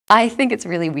I think it's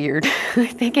really weird. I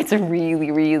think it's really,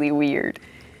 really weird.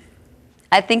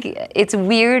 I think it's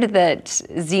weird that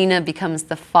Xena becomes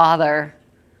the father,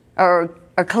 or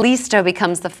Callisto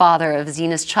becomes the father of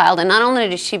Xena's child. And not only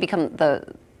does she become the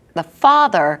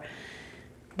father,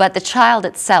 but the child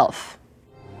itself.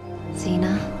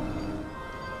 Xena,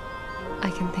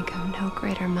 I can think of no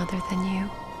greater mother than you.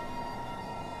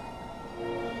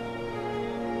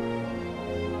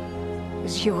 It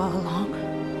was you all along.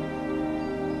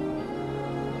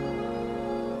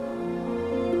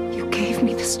 You gave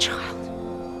me this child.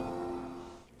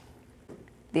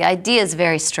 The idea is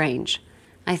very strange.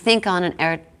 I think on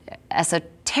an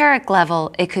esoteric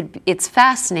level, it's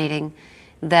fascinating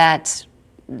that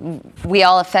we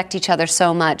all affect each other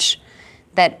so much,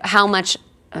 that how much,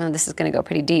 this is going to go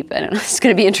pretty deep, I don't know, it's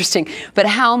going to be interesting, but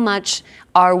how much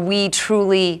are we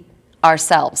truly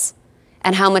ourselves?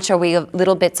 And how much are we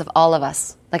little bits of all of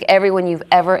us, like everyone you've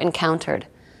ever encountered?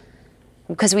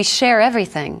 Because we share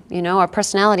everything, you know, our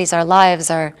personalities, our lives,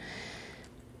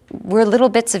 we're little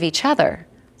bits of each other.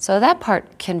 So that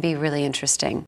part can be really interesting.